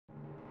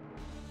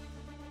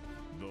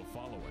The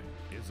following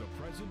is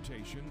a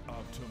presentation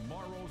of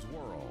Tomorrow's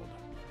World.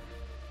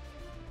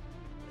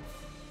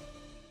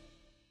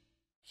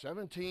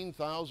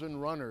 17,000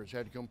 runners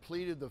had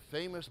completed the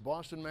famous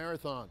Boston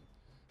Marathon.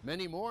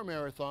 Many more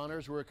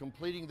marathoners were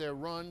completing their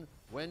run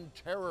when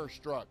terror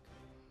struck.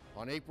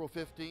 On April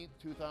 15,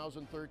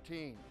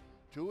 2013,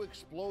 two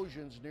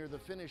explosions near the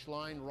finish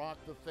line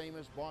rocked the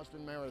famous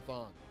Boston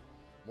Marathon.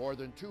 More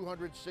than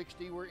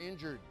 260 were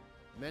injured,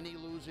 many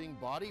losing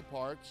body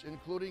parts,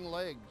 including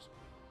legs.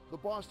 The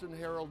Boston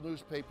Herald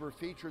newspaper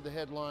featured the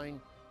headline,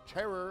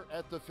 "Terror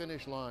at the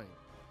Finish Line."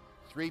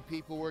 3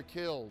 people were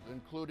killed,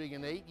 including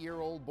an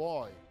 8-year-old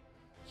boy.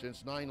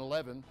 Since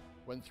 9/11,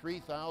 when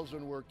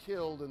 3,000 were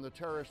killed in the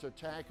terrorist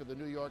attack of the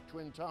New York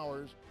Twin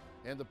Towers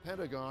and the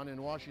Pentagon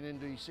in Washington,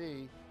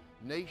 D.C.,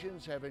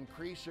 nations have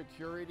increased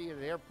security at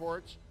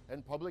airports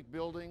and public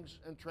buildings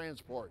and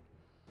transport.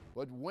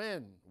 But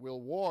when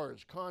will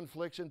wars,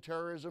 conflicts, and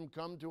terrorism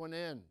come to an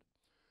end?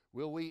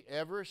 Will we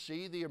ever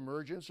see the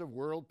emergence of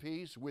world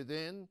peace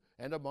within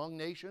and among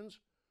nations?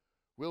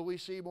 Will we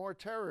see more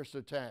terrorist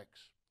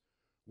attacks?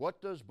 What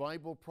does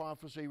Bible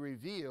prophecy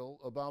reveal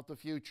about the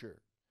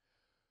future?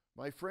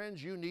 My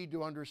friends, you need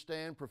to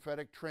understand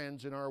prophetic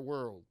trends in our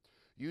world.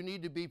 You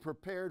need to be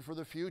prepared for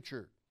the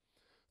future.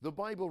 The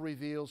Bible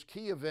reveals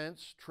key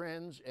events,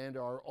 trends, and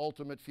our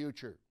ultimate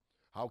future.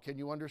 How can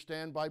you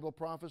understand Bible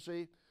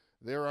prophecy?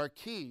 There are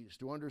keys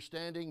to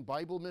understanding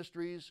Bible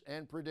mysteries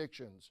and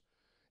predictions.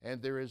 And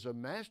there is a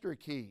master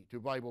key to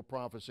Bible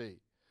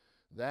prophecy.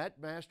 That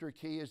master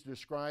key is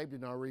described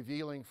in our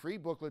revealing free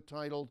booklet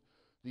titled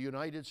The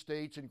United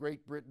States and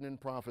Great Britain in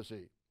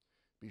Prophecy.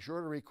 Be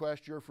sure to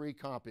request your free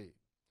copy.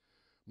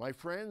 My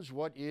friends,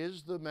 what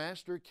is the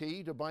master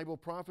key to Bible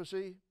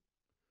prophecy?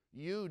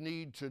 You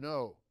need to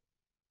know.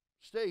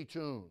 Stay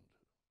tuned.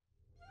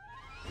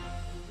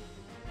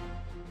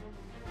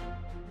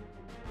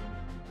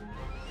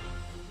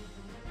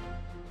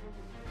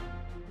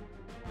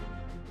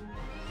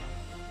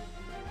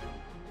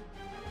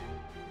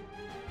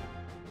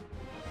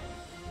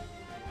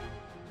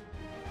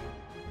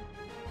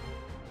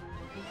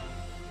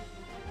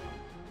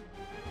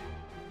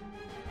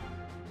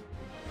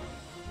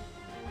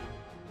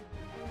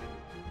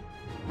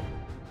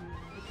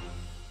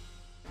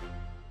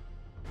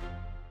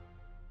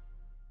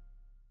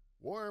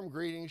 Warm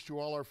greetings to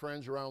all our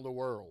friends around the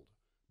world.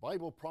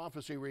 Bible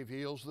prophecy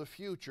reveals the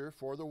future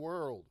for the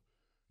world.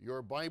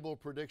 Your Bible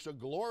predicts a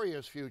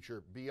glorious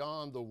future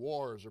beyond the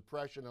wars,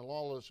 oppression, and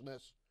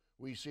lawlessness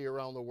we see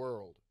around the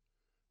world.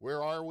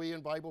 Where are we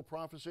in Bible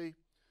prophecy?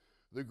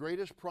 The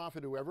greatest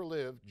prophet who ever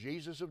lived,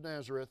 Jesus of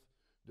Nazareth,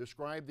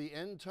 described the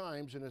end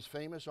times in his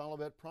famous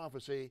Olivet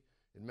prophecy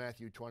in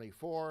Matthew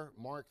 24,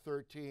 Mark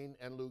 13,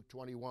 and Luke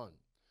 21.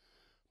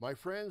 My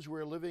friends,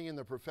 we're living in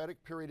the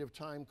prophetic period of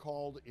time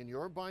called, in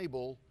your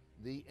Bible,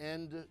 the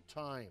end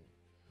time.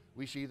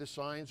 We see the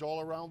signs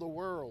all around the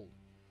world.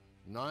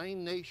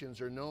 9 nations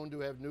are known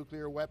to have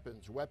nuclear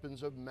weapons,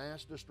 weapons of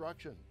mass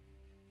destruction.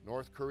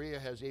 North Korea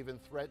has even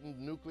threatened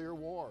nuclear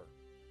war.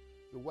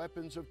 The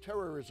weapons of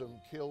terrorism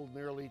killed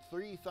nearly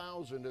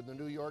 3,000 in the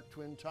New York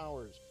Twin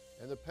Towers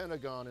and the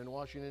Pentagon in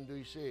Washington,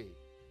 D.C.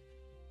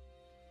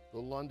 The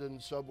London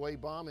subway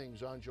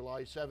bombings on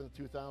July 7,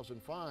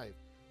 2005,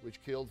 which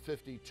killed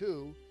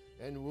 52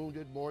 and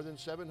wounded more than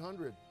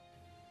 700.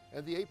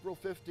 And the April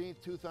 15,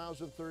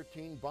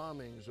 2013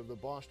 bombings of the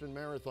Boston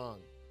Marathon,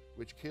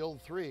 which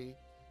killed 3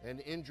 and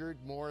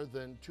injured more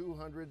than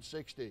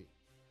 260.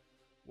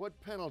 What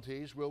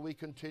penalties will we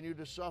continue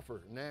to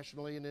suffer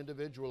nationally and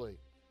individually?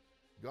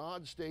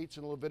 God states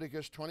in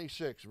Leviticus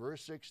 26,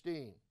 verse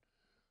 16,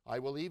 "I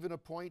will even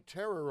appoint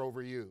terror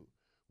over you,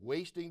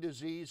 wasting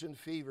disease and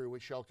fever,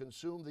 which shall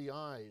consume the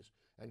eyes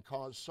and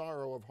cause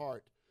sorrow of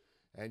heart.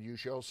 And you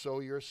shall sow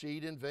your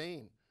seed in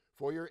vain,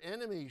 for your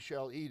enemies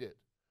shall eat it.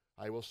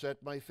 I will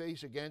set my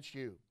face against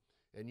you,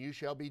 and you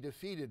shall be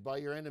defeated by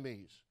your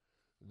enemies.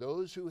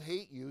 Those who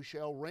hate you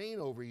shall reign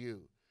over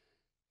you,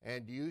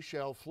 and you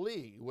shall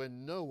flee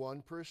when no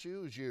one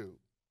pursues you."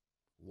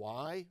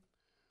 Why?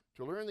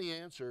 To learn the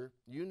answer,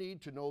 you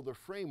need to know the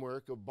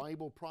framework of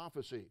Bible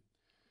prophecy.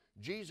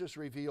 Jesus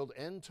revealed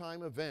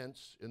end-time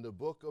events in the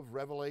book of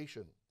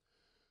Revelation.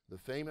 The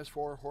famous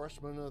 4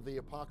 horsemen of the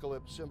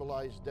apocalypse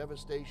symbolize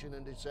devastation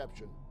and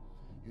deception.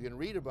 You can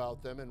read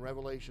about them in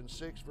Revelation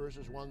 6,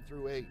 verses 1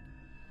 through 8.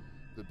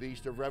 The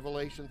beast of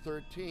Revelation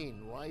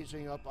 13,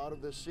 rising up out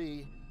of the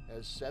sea,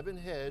 has 7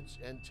 heads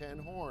and 10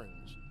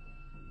 horns.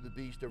 The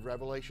beast of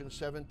Revelation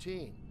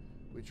 17,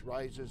 which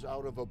rises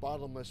out of a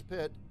bottomless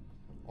pit,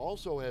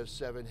 also has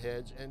 7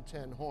 heads and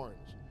 10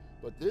 horns.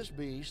 But this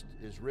beast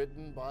is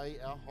ridden by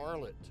a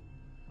harlot.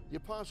 The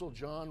Apostle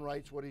John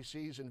writes what he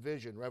sees in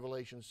vision,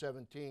 Revelation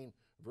 17,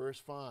 verse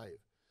 5.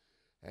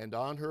 "And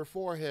on her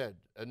forehead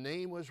a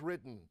name was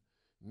written,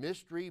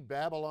 Mystery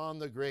Babylon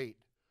the Great,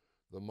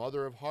 the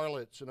mother of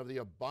harlots and of the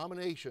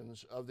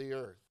abominations of the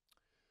earth."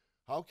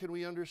 How can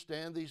we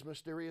understand these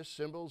mysterious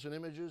symbols and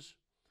images?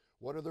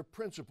 What are the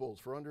principles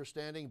for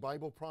understanding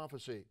Bible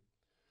prophecy?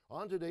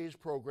 On today's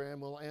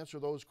program, we'll answer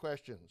those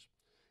questions.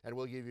 and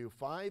we'll give you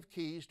 5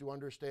 keys to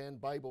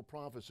understand Bible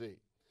prophecy.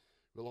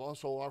 We'll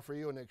also offer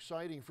you an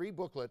exciting free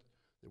booklet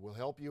that will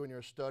help you in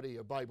your study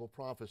of Bible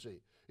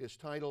prophecy. It's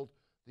titled,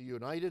 The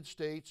United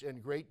States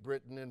and Great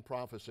Britain in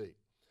Prophecy.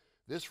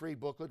 This free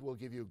booklet will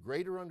give you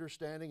greater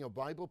understanding of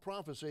Bible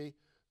prophecy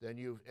than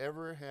you've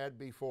ever had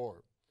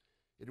before.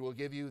 It will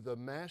give you the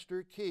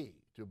master key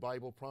to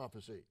Bible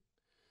prophecy.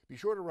 Be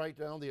sure to write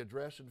down the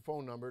address and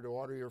phone number to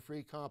order your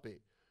free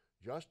copy.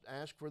 Just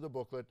ask for the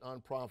booklet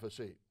on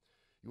prophecy.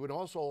 You would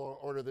also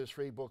order this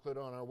free booklet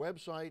on our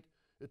website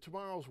at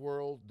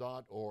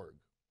tomorrowsworld.org.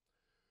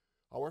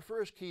 Our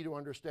first key to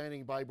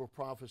understanding Bible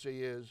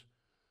prophecy is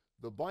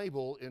the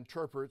Bible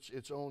interprets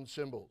its own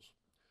symbols.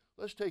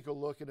 Let's take a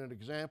look at an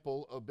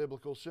example of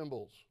biblical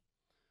symbols.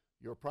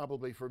 You're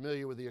probably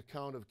familiar with the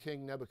account of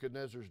King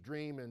Nebuchadnezzar's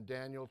dream in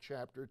Daniel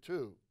chapter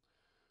 2.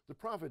 The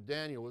prophet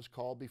Daniel was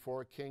called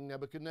before King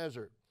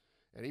Nebuchadnezzar,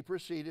 and he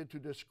proceeded to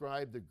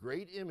describe the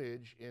great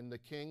image in the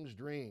king's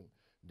dream.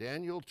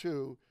 Daniel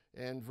 2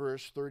 and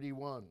verse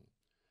 31.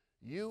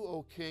 You,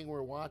 O king,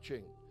 were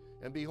watching,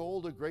 and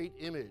behold a great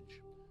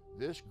image.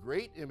 This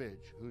great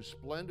image, whose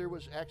splendor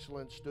was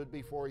excellent, stood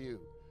before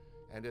you,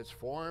 and its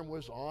form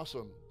was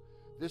awesome.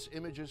 This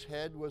image's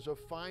head was of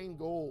fine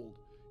gold,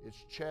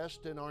 its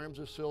chest and arms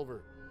of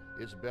silver,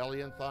 its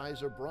belly and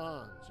thighs of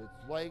bronze,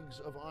 its legs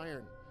of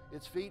iron,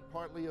 its feet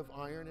partly of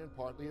iron and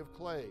partly of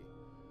clay.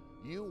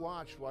 You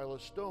watched while a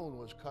stone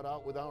was cut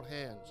out without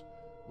hands,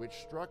 which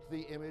struck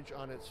the image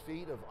on its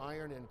feet of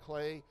iron and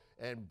clay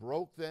and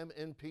broke them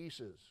in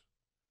pieces.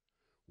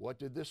 What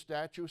did this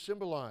statue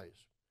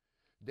symbolize?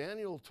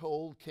 Daniel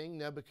told King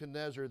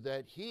Nebuchadnezzar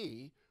that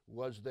he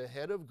was the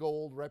head of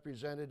gold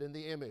represented in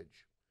the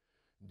image.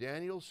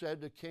 Daniel said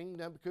to King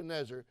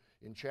Nebuchadnezzar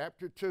in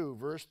chapter 2,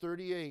 verse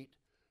 38,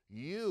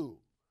 you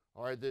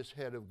are this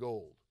head of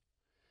gold.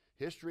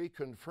 History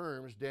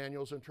confirms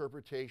Daniel's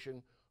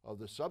interpretation of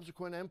the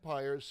subsequent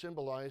empires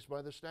symbolized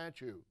by the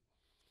statue.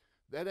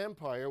 That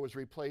empire was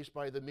replaced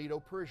by the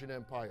Medo-Persian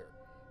Empire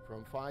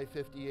from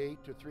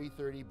 558 to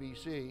 330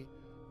 BC,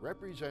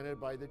 represented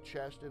by the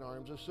chest and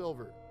arms of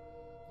silver.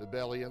 The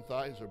belly and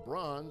thighs of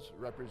bronze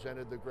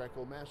represented the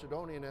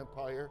Greco-Macedonian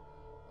Empire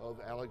of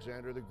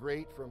Alexander the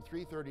Great from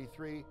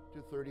 333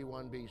 to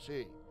 31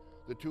 BC.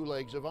 The 2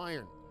 legs of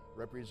iron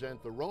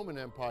represent the Roman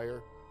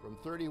Empire from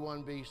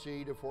 31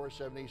 BC to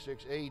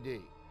 476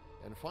 AD.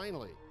 And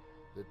finally,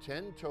 the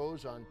 10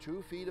 toes on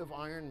 2 feet of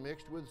iron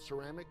mixed with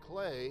ceramic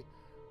clay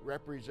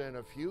represent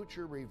a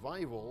future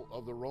revival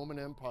of the Roman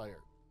Empire.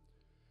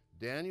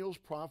 Daniel's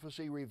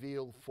prophecy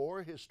revealed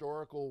 4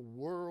 historical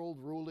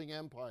world-ruling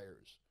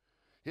empires.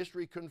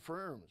 History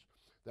confirms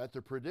that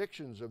the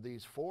predictions of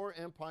these 4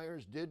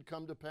 empires did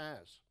come to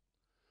pass.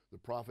 The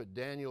prophet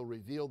Daniel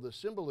revealed the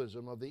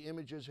symbolism of the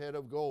image's head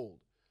of gold.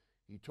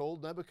 He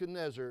told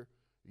Nebuchadnezzar,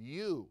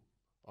 you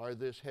are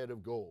this head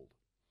of gold.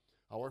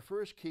 Our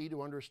first key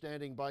to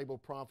understanding Bible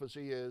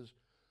prophecy is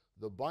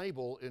the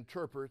Bible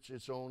interprets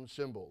its own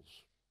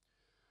symbols.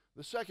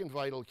 The second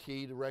vital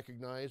key to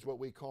recognize what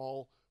we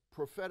call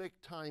prophetic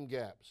time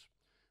gaps.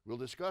 We'll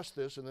discuss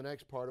this in the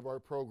next part of our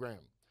program.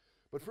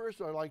 But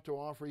first, I'd like to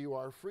offer you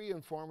our free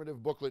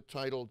informative booklet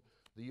titled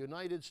The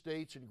United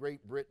States and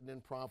Great Britain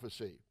in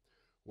Prophecy.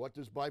 What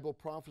does Bible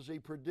prophecy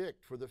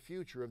predict for the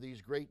future of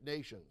these great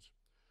nations?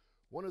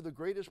 One of the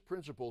greatest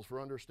principles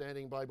for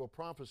understanding Bible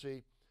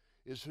prophecy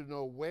is to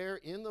know where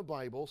in the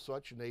Bible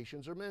such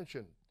nations are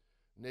mentioned.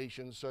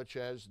 Nations such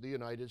as the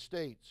United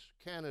States,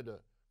 Canada,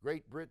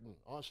 Great Britain,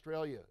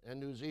 Australia, and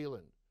New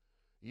Zealand.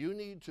 You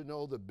need to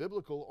know the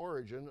biblical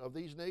origin of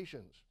these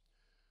nations.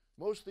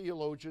 Most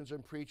theologians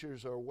and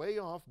preachers are way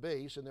off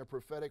base in their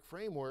prophetic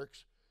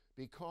frameworks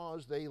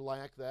because they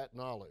lack that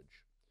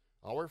knowledge.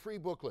 Our free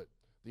booklet,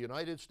 The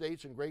United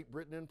States and Great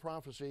Britain in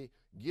Prophecy,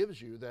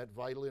 gives you that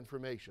vital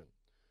information.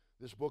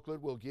 This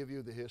booklet will give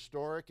you the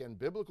historic and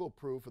biblical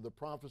proof of the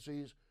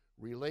prophecies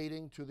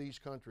relating to these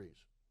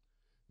countries.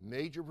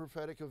 Major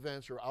prophetic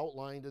events are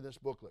outlined in this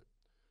booklet.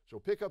 So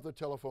pick up the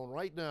telephone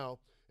right now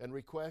and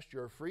request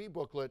your free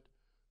booklet,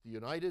 The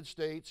United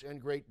States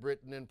and Great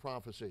Britain in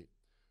Prophecy.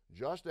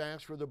 Just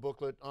ask for the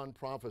booklet on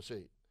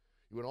prophecy.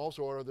 You can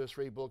also order this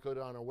free booklet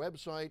on our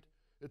website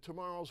at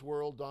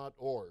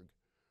tomorrowsworld.org,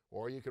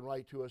 or you can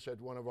write to us at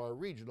one of our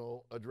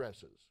regional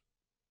addresses.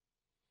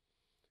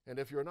 And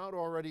if you're not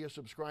already a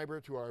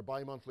subscriber to our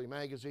bi-monthly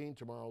magazine,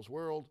 Tomorrow's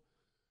World,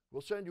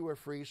 we'll send you a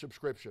free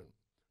subscription.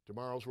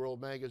 Tomorrow's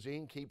World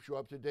magazine keeps you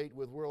up to date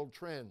with world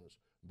trends,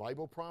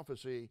 Bible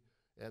prophecy,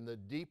 and the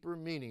deeper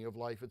meaning of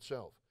life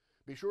itself.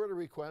 Be sure to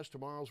request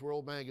Tomorrow's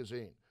World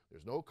magazine.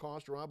 There's no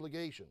cost or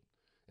obligation.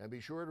 And be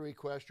sure to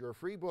request your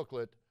free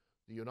booklet,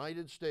 The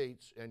United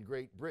States and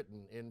Great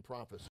Britain in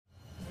Prophecy.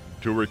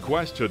 To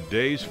request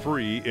today's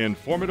free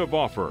informative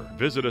offer,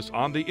 visit us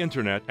on the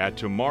internet at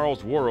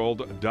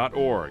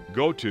tomorrowsworld.org.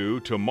 Go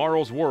to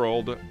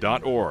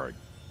tomorrowsworld.org.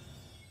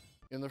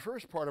 In the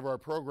first part of our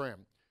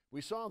program, we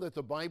saw that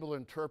the Bible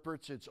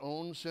interprets its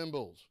own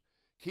symbols.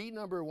 Key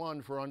number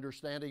 1 for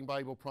understanding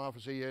Bible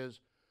prophecy is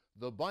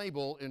the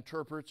Bible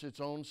interprets its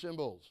own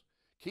symbols.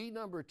 Key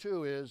number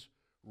 2 is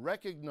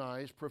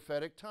recognize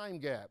prophetic time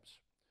gaps.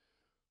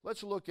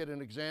 Let's look at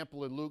an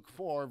example in Luke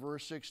 4,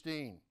 verse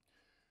 16.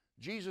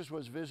 Jesus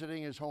was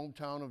visiting his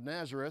hometown of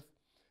Nazareth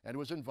and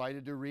was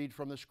invited to read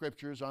from the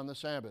Scriptures on the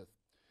Sabbath.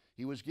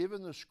 He was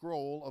given the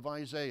scroll of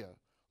Isaiah,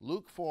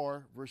 Luke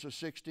 4, verses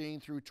 16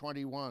 through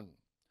 21.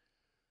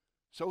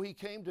 So he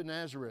came to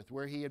Nazareth,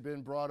 where he had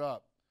been brought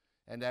up,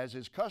 and as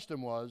his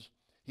custom was,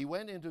 he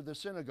went into the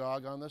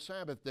synagogue on the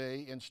Sabbath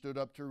day and stood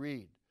up to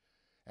read.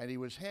 And he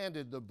was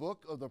handed the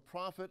book of the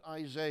prophet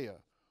Isaiah,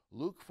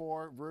 Luke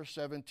 4, verse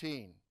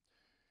 17.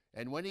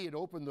 And when he had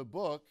opened the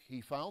book,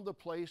 he found the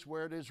place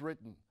where it is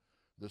written,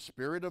 "The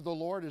Spirit of the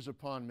Lord is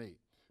upon me,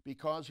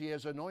 because he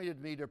has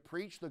anointed me to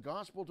preach the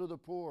gospel to the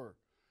poor.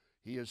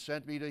 He has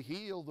sent me to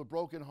heal the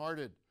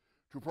brokenhearted,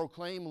 to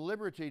proclaim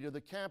liberty to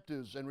the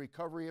captives and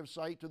recovery of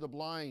sight to the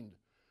blind,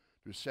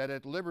 to set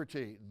at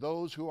liberty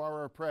those who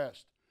are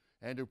oppressed,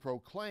 and to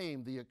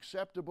proclaim the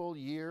acceptable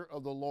year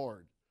of the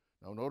Lord."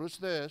 Now notice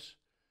this.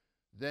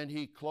 Then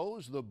he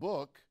closed the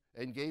book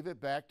and gave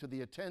it back to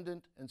the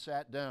attendant and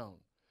sat down.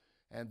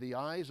 And the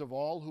eyes of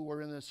all who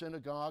were in the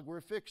synagogue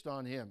were fixed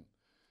on him.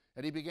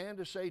 And he began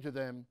to say to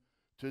them,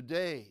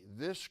 "Today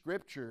this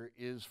scripture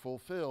is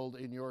fulfilled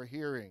in your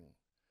hearing."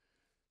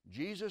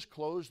 Jesus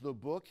closed the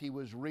book he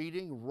was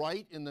reading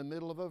right in the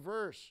middle of a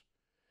verse.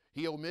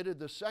 He omitted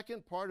the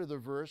second part of the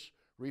verse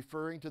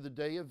referring to the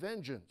day of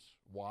vengeance.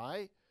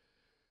 Why?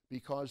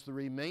 Because the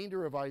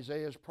remainder of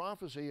Isaiah's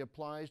prophecy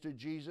applies to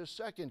Jesus'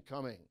 second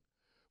coming,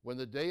 when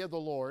the day of the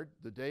Lord,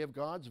 the day of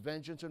God's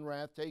vengeance and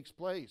wrath, takes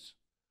place.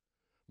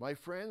 My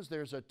friends,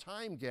 there's a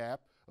time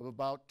gap of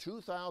about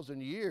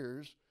 2,000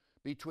 years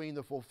between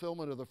the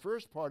fulfillment of the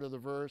first part of the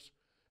verse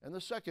and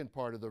the second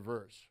part of the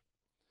verse.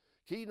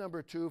 Key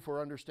number 2 for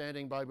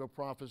understanding Bible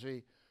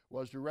prophecy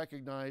was to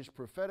recognize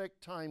prophetic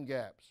time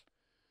gaps.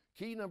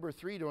 Key number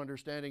 3 to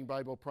understanding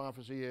Bible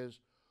prophecy is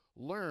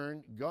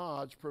learn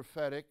God's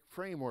prophetic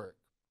framework.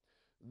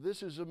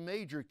 This is a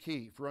major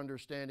key for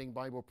understanding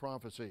Bible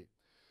prophecy.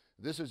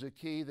 This is a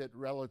key that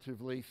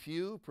relatively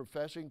few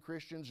professing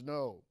Christians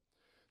know.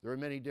 There are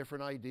many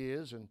different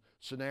ideas and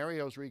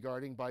scenarios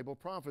regarding Bible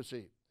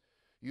prophecy.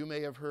 You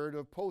may have heard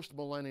of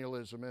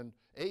postmillennialism and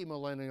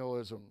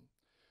amillennialism.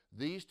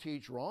 These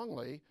teach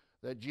wrongly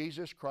that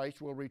Jesus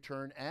Christ will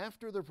return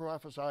after the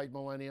prophesied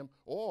millennium,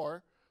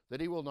 or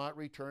that he will not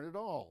return at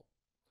all.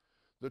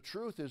 The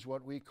truth is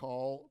what we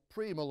call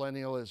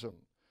premillennialism,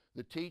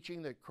 the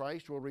teaching that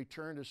Christ will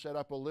return to set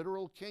up a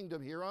literal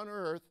kingdom here on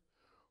earth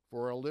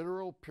for a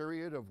literal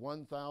period of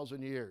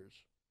 1,000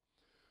 years.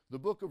 The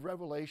book of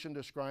Revelation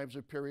describes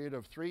a period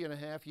of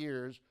 3.5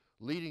 years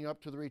leading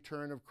up to the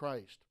return of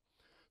Christ.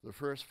 The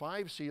first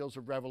 5 seals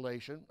of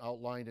Revelation,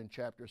 outlined in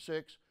chapter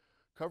 6,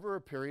 cover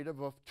a period of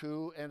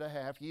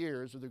 2.5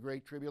 years of the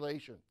Great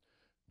Tribulation.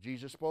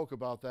 Jesus spoke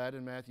about that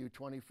in Matthew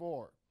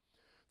 24.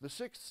 The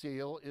 6th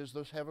seal is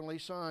the heavenly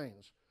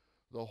signs.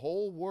 The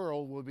whole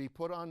world will be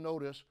put on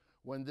notice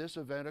when this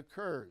event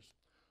occurs.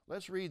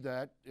 Let's read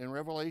that in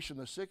Revelation,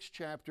 the 6th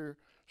chapter,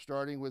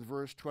 starting with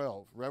verse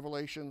 12.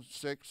 Revelation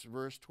 6,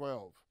 verse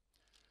 12.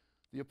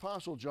 The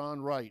Apostle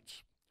John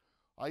writes,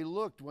 "I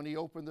looked when he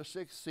opened the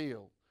 6th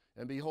seal,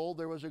 and behold,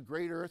 there was a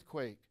great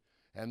earthquake,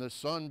 and the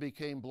sun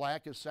became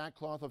black as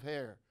sackcloth of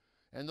hair,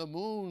 and the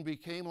moon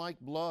became like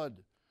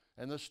blood,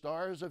 and the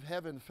stars of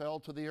heaven fell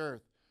to the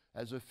earth,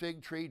 as a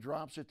fig tree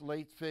drops its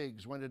late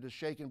figs when it is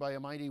shaken by a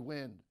mighty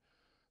wind.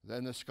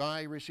 Then the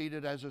sky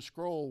receded as a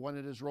scroll when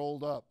it is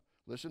rolled up."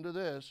 Listen to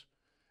this.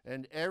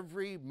 "And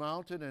every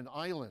mountain and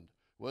island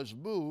was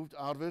moved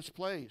out of its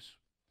place."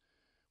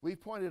 We've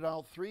pointed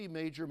out 3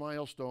 major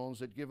milestones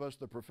that give us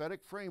the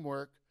prophetic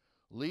framework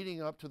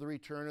leading up to the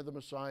return of the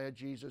Messiah,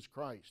 Jesus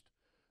Christ.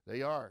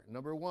 They are,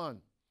 number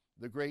 1,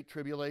 the Great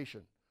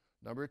Tribulation,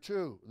 number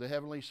 2, the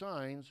heavenly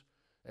signs,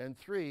 and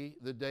 3,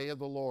 the day of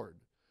the Lord.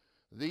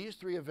 These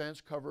 3 events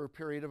cover a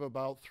period of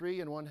about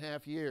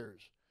 3.5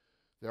 years.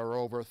 There are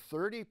over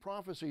 30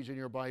 prophecies in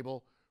your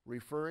Bible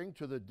referring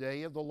to the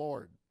day of the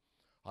Lord.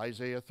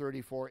 Isaiah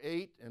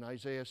 34:8 and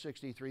Isaiah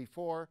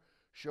 63:4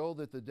 show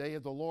that the day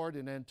of the Lord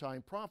in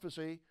end-time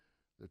prophecy,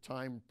 the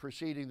time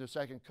preceding the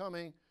second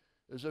coming,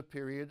 is a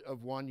period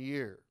of 1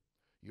 year.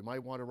 You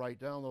might want to write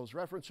down those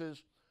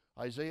references,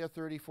 Isaiah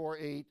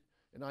 34:8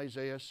 and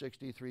Isaiah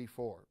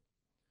 63:4.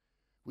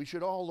 We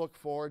should all look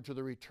forward to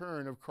the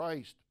return of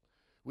Christ.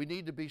 We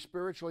need to be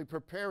spiritually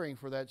preparing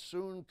for that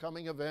soon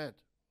coming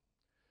event.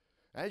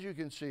 As you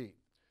can see,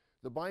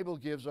 the Bible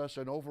gives us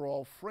an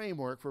overall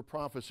framework for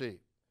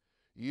prophecy.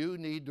 You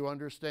need to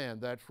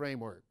understand that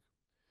framework.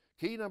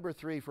 Key number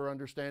 3 for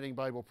understanding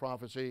Bible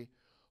prophecy,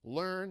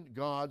 learn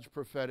God's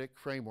prophetic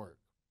framework.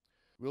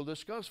 We'll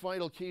discuss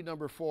vital key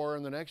number 4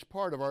 in the next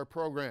part of our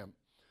program.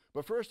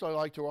 But first, I'd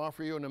like to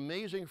offer you an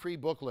amazing free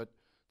booklet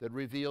that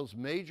reveals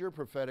major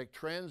prophetic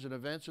trends and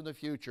events in the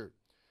future.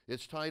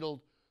 It's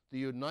titled, "The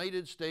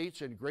United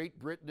States and Great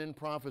Britain in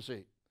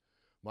Prophecy."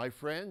 My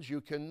friends,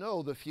 you can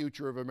know the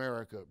future of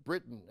America,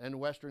 Britain, and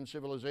Western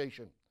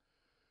civilization.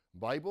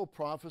 Bible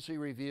prophecy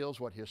reveals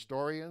what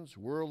historians,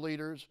 world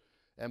leaders,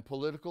 and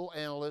political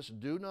analysts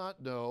do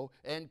not know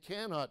and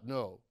cannot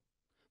know.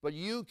 but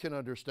you can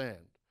understand.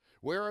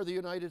 Where are the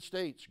United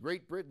States,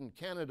 Great Britain,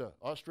 Canada,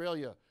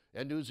 Australia,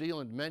 and New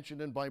Zealand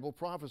mentioned in Bible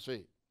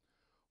prophecy?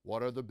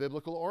 What are the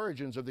biblical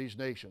origins of these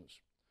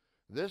nations?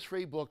 This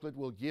free booklet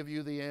will give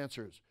you the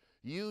answers.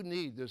 You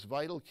need this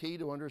vital key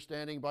to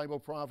understanding Bible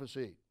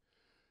prophecy.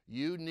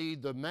 You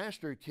need the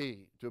master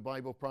key to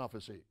Bible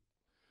prophecy.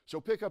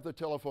 So pick up the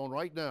telephone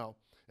right now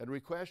and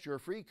request your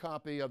free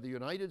copy of the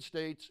United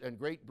States and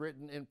Great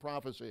Britain in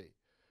Prophecy.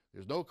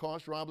 There's no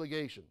cost or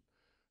obligation.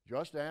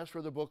 Just ask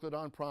for the booklet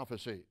on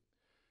prophecy.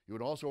 You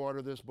would also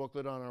order this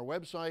booklet on our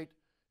website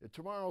at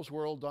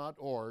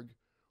tomorrowsworld.org,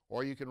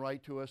 or you can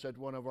write to us at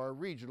one of our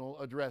regional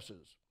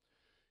addresses.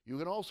 You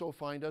can also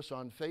find us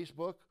on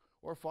Facebook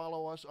or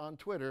follow us on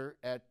Twitter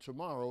at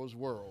Tomorrow's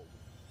World.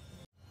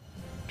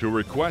 To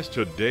request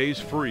today's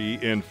free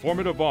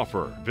informative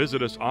offer,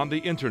 visit us on the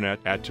internet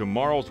at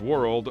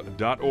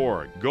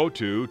tomorrowsworld.org. Go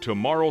to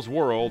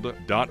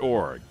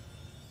tomorrowsworld.org.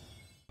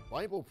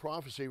 Bible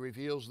prophecy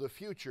reveals the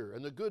future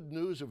and the good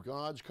news of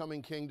God's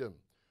coming kingdom.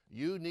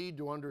 You need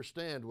to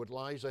understand what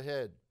lies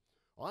ahead.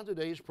 On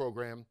today's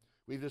program,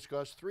 we've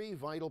discussed three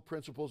vital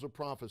principles of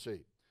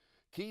prophecy.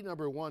 Key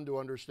number one to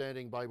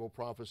understanding Bible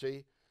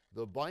prophecy: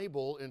 the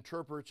Bible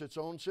interprets its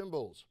own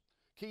symbols.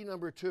 Key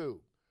number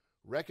two: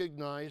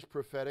 recognize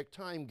prophetic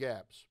time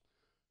gaps.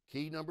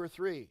 Key number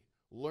three: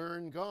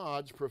 learn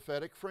God's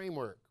prophetic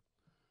framework.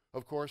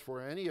 Of course,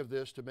 for any of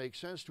this to make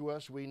sense to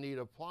us, we need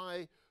to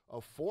apply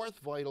a fourth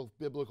vital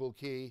biblical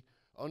key: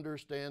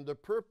 understand the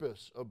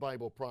purpose of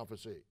Bible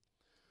prophecy.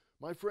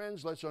 My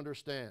friends, let's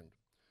understand.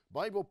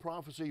 Bible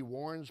prophecy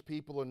warns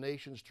people and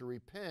nations to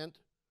repent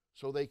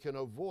so they can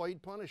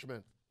avoid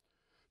punishment.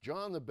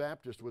 John the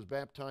Baptist was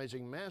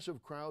baptizing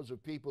massive crowds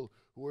of people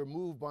who were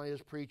moved by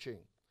his preaching.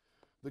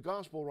 The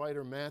gospel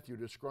writer Matthew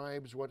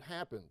describes what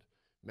happened.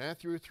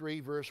 Matthew 3,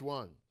 verse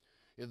 1.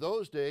 In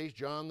those days,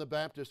 John the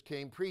Baptist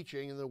came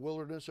preaching in the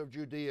wilderness of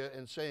Judea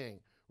and saying,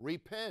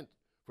 "Repent,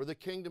 for the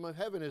kingdom of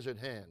heaven is at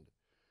hand."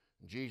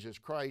 Jesus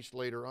Christ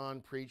later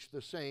on preached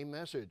the same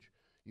message.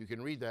 You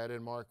can read that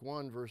in Mark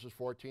 1, verses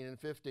 14 and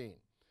 15.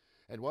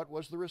 And what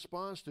was the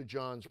response to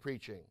John's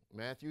preaching?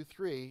 Matthew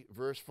 3,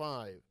 verse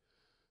 5.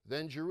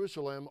 Then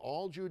Jerusalem,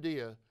 all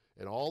Judea,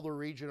 and all the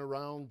region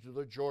around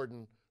the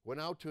Jordan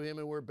went out to him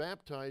and were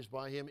baptized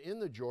by him in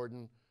the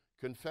Jordan,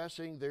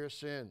 confessing their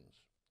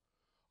sins.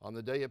 On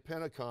the day of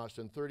Pentecost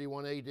in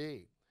 31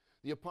 AD,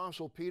 the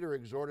Apostle Peter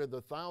exhorted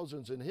the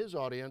thousands in his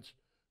audience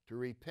to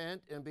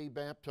repent and be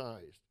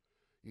baptized.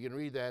 You can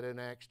read that in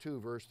Acts 2,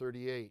 verse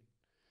 38.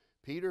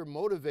 Peter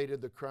motivated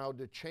the crowd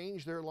to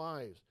change their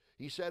lives.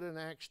 He said in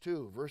Acts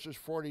 2, verses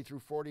 40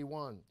 through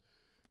 41,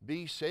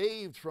 "Be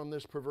saved from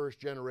this perverse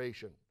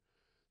generation."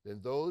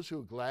 Then those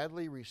who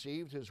gladly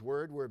received his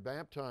word were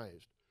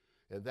baptized,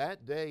 and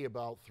that day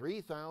about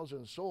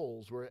 3,000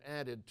 souls were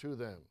added to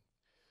them.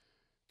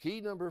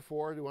 Key number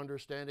four to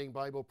understanding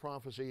Bible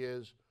prophecy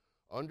is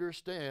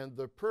understand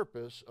the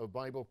purpose of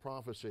Bible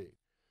prophecy.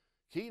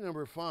 Key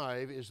number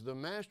five is the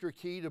master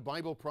key to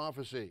Bible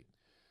prophecy.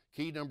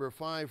 Key number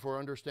five for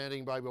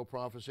understanding Bible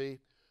prophecy: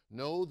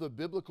 know the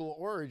biblical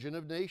origin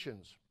of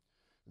nations.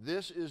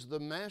 This is the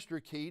master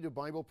key to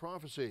Bible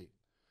prophecy.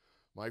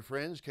 My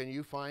friends, can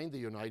you find the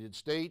United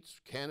States,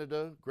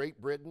 Canada, Great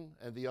Britain,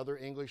 and the other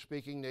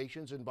English-speaking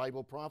nations in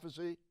Bible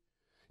prophecy?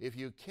 If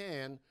you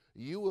can,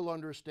 you will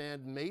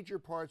understand major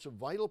parts of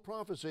vital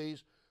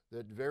prophecies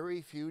that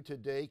very few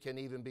today can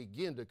even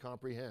begin to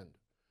comprehend.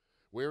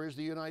 Where is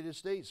the United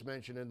States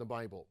mentioned in the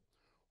Bible?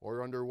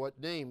 Or under what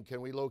name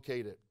can we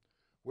locate it?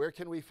 Where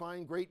can we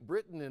find Great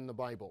Britain in the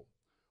Bible?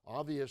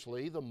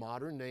 Obviously, the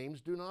modern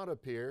names do not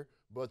appear,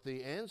 but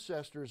the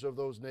ancestors of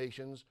those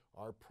nations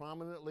are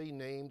prominently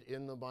named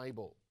in the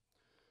Bible.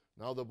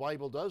 Now, the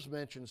Bible does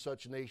mention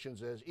such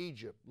nations as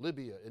Egypt,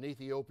 Libya, and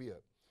Ethiopia.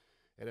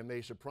 And it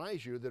may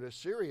surprise you that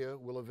Assyria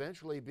will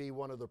eventually be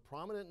one of the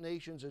prominent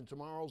nations in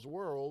tomorrow's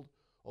world,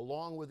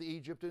 along with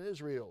Egypt and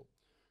Israel.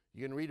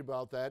 You can read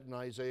about that in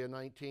Isaiah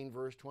 19,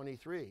 verse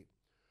 23.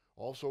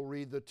 Also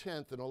read the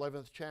 10th and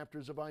 11th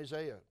chapters of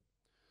Isaiah.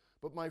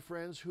 But my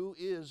friends, who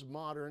is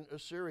modern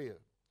Assyria?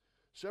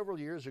 Several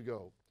years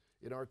ago,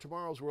 in our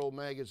Tomorrow's World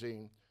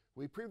magazine,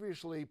 we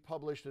previously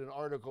published an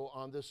article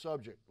on this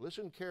subject.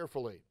 Listen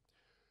carefully.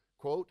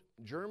 Quote,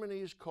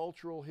 "Germany's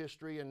cultural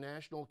history and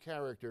national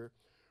character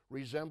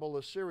resemble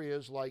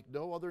Assyria's like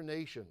no other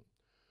nation.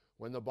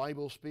 When the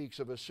Bible speaks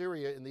of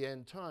Assyria in the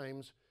end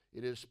times,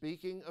 it is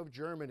speaking of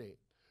Germany.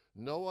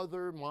 No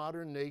other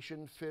modern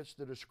nation fits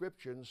the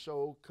description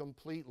so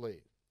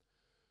completely."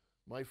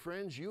 My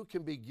friends, you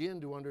can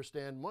begin to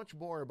understand much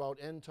more about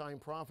end-time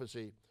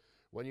prophecy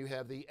when you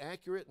have the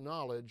accurate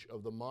knowledge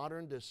of the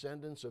modern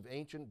descendants of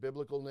ancient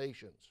biblical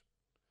nations.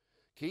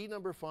 Key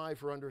number five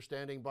for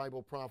understanding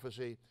Bible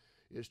prophecy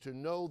is to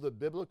know the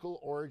biblical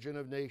origin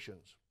of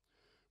nations.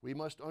 We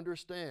must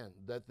understand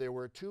that there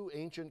were two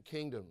ancient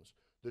kingdoms,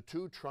 the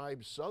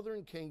two-tribe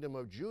southern kingdom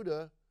of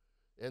Judah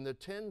and the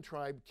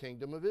 10-tribe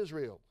kingdom of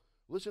Israel.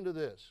 Listen to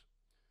this.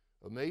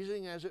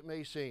 Amazing as it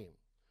may seem,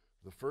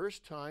 the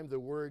first time the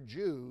word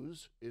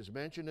Jews is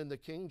mentioned in the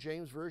King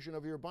James Version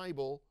of your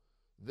Bible,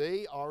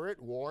 They are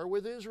at war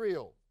with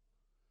Israel.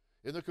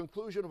 In the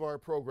conclusion of our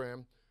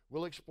program,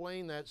 we'll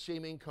explain that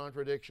seeming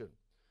contradiction.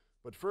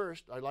 But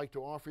first, I'd like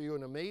to offer you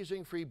an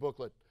amazing free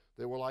booklet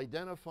that will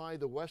identify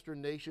the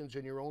Western nations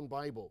in your own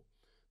Bible.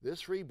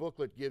 This free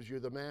booklet gives you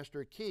the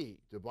master key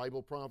to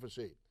Bible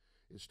prophecy.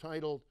 It's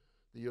titled,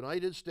 The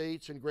United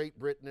States and Great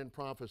Britain in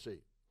Prophecy.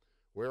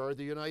 Where are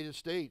the United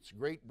States,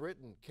 Great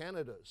Britain,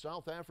 Canada,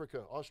 South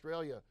Africa,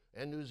 Australia,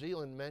 and New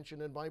Zealand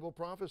mentioned in Bible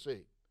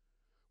prophecy?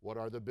 What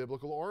are the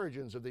biblical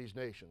origins of these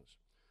nations?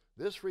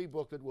 This free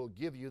booklet will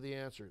give you the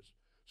answers.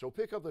 So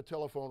pick up the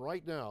telephone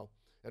right now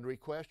and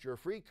request your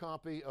free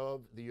copy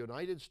of The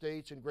United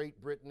States and Great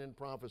Britain in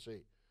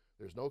Prophecy.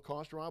 There's no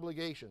cost or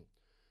obligation.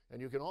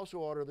 And you can also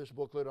order this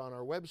booklet on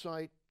our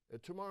website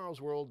at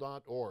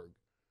tomorrowsworld.org,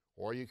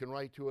 or you can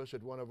write to us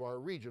at one of our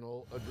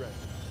regional addresses.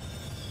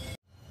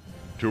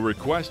 To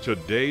request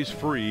today's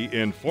free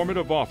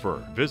informative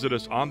offer, visit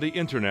us on the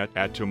internet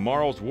at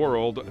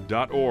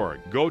tomorrowsworld.org.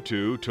 Go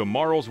to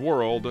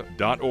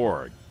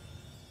tomorrowsworld.org.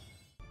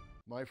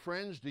 My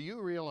friends, do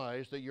you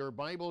realize that your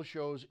Bible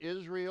shows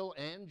Israel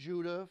and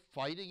Judah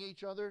fighting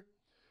each other?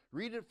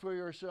 Read it for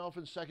yourself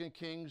in 2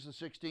 Kings, the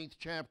 16th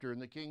chapter in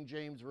the King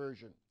James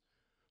Version.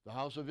 The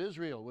house of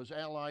Israel was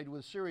allied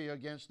with Syria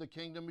against the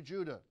kingdom of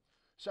Judah.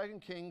 2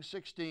 Kings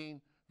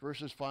 16,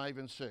 verses 5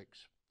 and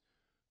 6.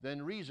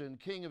 Then Rezin,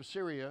 king of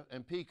Syria,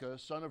 and Pekah,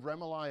 son of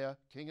Remaliah,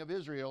 king of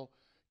Israel,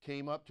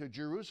 came up to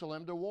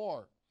Jerusalem to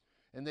war.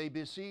 And they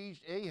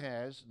besieged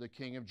Ahaz, the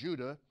king of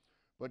Judah,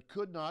 but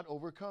could not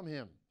overcome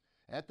him.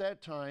 At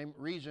that time,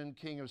 Rezin,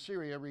 king of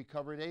Syria,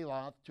 recovered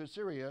Elath to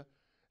Syria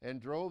and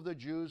drove the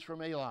Jews from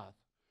Elath.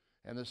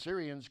 And the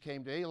Syrians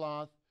came to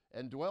Elath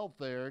and dwelt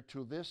there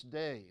to this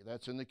day.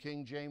 That's in the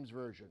King James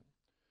Version.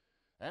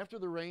 After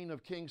the reign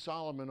of King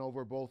Solomon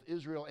over both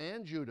Israel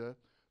and Judah,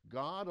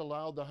 God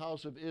allowed the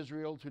house of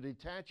Israel to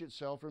detach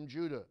itself from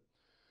Judah.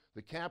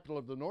 The capital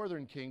of the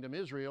northern kingdom,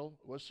 Israel,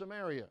 was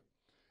Samaria,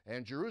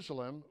 and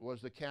Jerusalem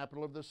was the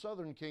capital of the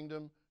southern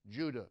kingdom,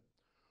 Judah.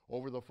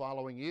 Over the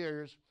following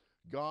years,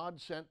 God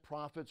sent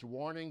prophets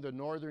warning the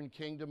northern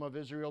kingdom of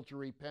Israel to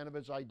repent of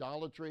its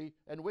idolatry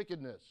and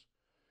wickedness.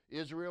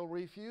 Israel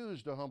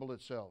refused to humble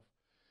itself,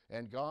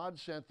 and God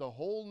sent the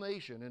whole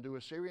nation into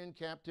Assyrian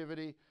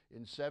captivity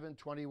in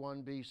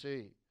 721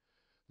 BC.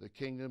 The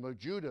kingdom of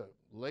Judah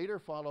later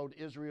followed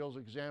Israel's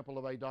example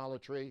of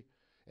idolatry,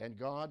 and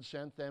God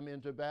sent them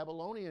into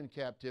Babylonian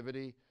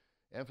captivity,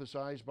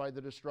 emphasized by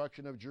the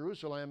destruction of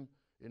Jerusalem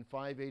in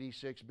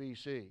 586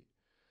 BC.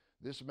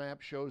 This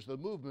map shows the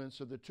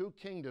movements of the two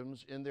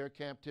kingdoms in their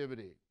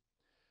captivity.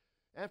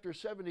 After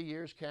 70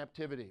 years'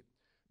 captivity,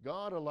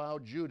 God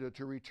allowed Judah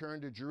to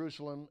return to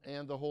Jerusalem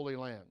and the Holy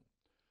Land.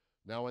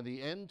 Now in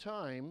the end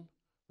time,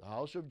 the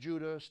house of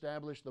Judah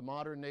established the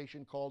modern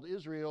nation called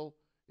Israel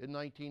in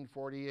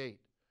 1948.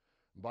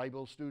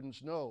 Bible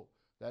students know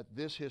that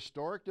this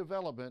historic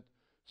development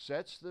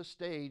sets the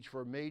stage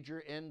for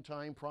major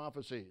end-time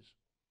prophecies.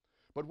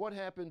 But what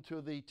happened to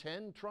the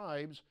 10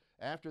 tribes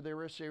after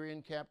their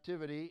Assyrian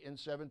captivity in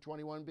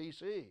 721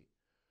 BC?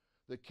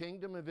 The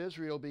kingdom of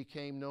Israel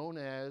became known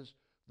as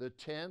the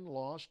 10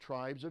 lost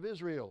tribes of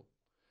Israel.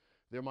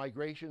 Their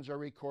migrations are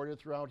recorded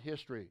throughout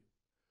history.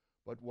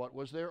 But what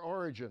was their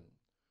origin?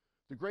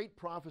 The great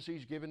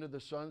prophecies given to the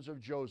sons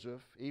of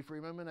Joseph,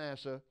 Ephraim and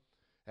Manasseh,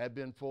 have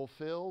been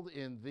fulfilled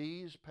in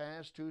these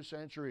past 2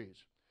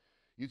 centuries.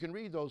 You can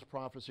read those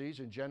prophecies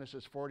in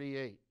Genesis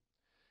 48.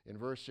 In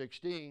verse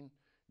 16,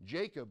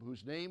 Jacob,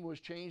 whose name was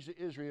changed to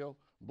Israel,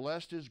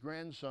 blessed his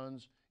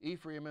grandsons,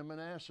 Ephraim and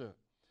Manasseh.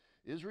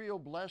 Israel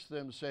blessed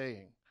them,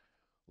 saying,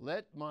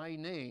 "Let my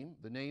name,"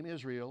 the name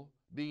Israel,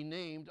 "be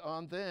named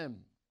on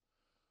them."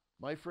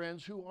 My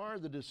friends, who are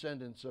the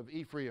descendants of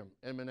Ephraim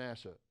and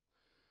Manasseh?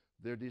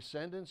 Their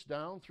descendants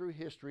down through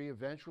history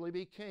eventually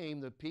became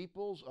the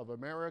peoples of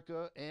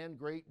America and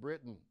Great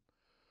Britain.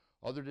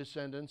 Other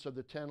descendants of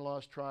the 10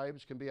 lost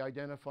tribes can be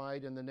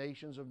identified in the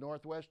nations of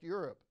Northwest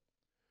Europe.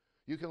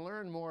 You can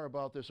learn more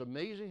about this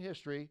amazing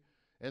history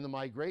and the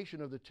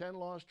migration of the 10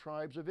 lost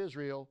tribes of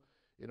Israel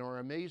in our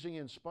amazing,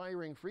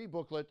 inspiring free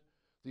booklet,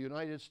 The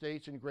United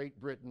States and Great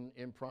Britain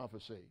in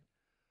Prophecy.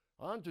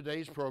 On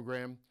today's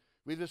program,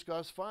 we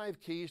discuss 5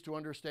 keys to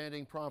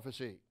understanding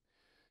prophecy.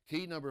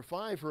 Key number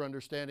 5 for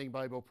understanding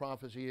Bible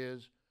prophecy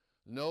is,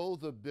 know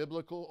the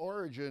biblical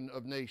origin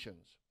of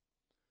nations.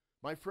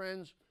 My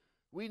friends,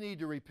 we need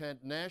to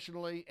repent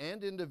nationally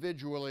and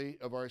individually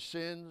of our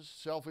sins,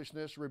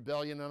 selfishness,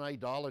 rebellion, and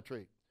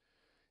idolatry.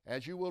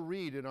 As you will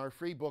read in our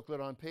free booklet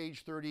on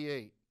page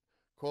 38,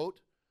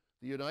 quote,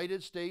 "The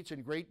United States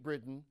and Great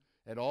Britain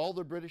and all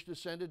the British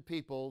descended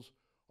peoples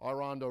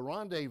are on the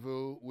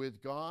rendezvous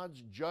with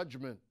God's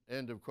judgment,"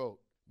 end of quote.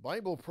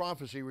 Bible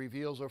prophecy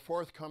reveals a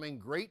forthcoming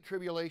great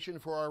tribulation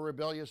for our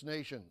rebellious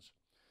nations.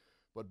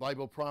 But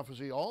Bible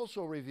prophecy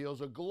also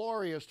reveals a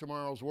glorious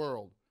tomorrow's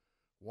world,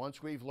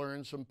 once we've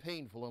learned some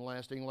painful and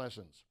lasting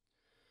lessons.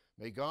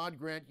 May God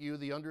grant you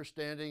the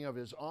understanding of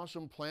His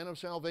awesome plan of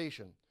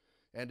salvation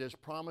and His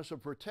promise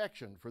of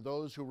protection for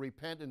those who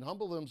repent and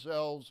humble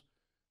themselves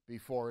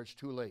before it's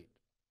too late.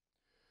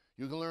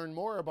 You can learn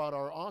more about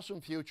our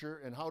awesome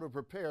future and how to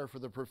prepare for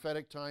the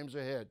prophetic times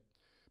ahead.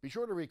 Be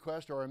sure to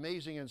request our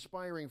amazing,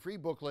 inspiring free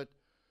booklet,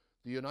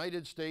 The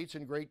United States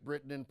and Great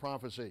Britain in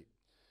Prophecy.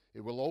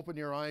 It will open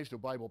your eyes to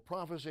Bible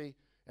prophecy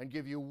and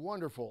give you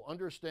wonderful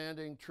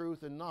understanding,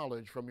 truth, and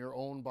knowledge from your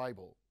own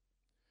Bible.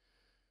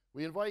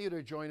 We invite you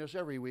to join us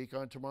every week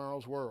on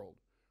Tomorrow's World.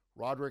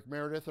 Roderick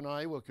Meredith and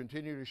I will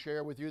continue to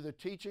share with you the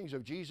teachings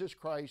of Jesus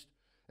Christ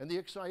and the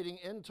exciting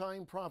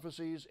end-time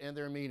prophecies and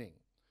their meaning.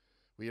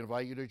 We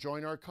invite you to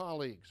join our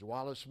colleagues,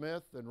 Wallace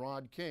Smith and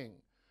Rod King,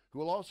 who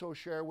will also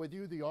share with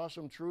you the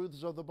awesome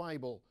truths of the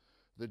Bible,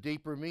 the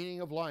deeper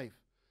meaning of life,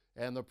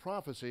 and the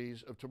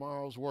prophecies of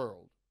tomorrow's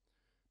world.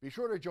 Be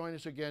sure to join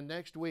us again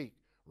next week,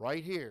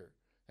 right here,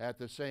 at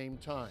the same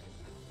time.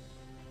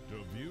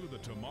 To view the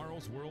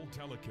Tomorrow's World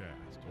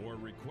telecast or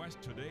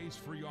request today's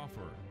free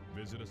offer,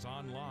 visit us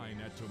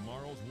online at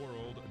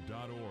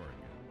tomorrowsworld.org.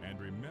 And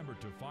remember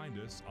to find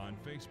us on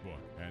Facebook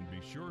and be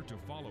sure to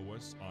follow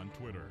us on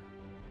Twitter.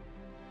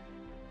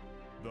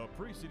 The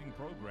preceding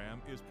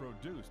program is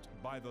produced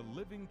by the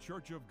Living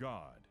Church of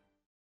God.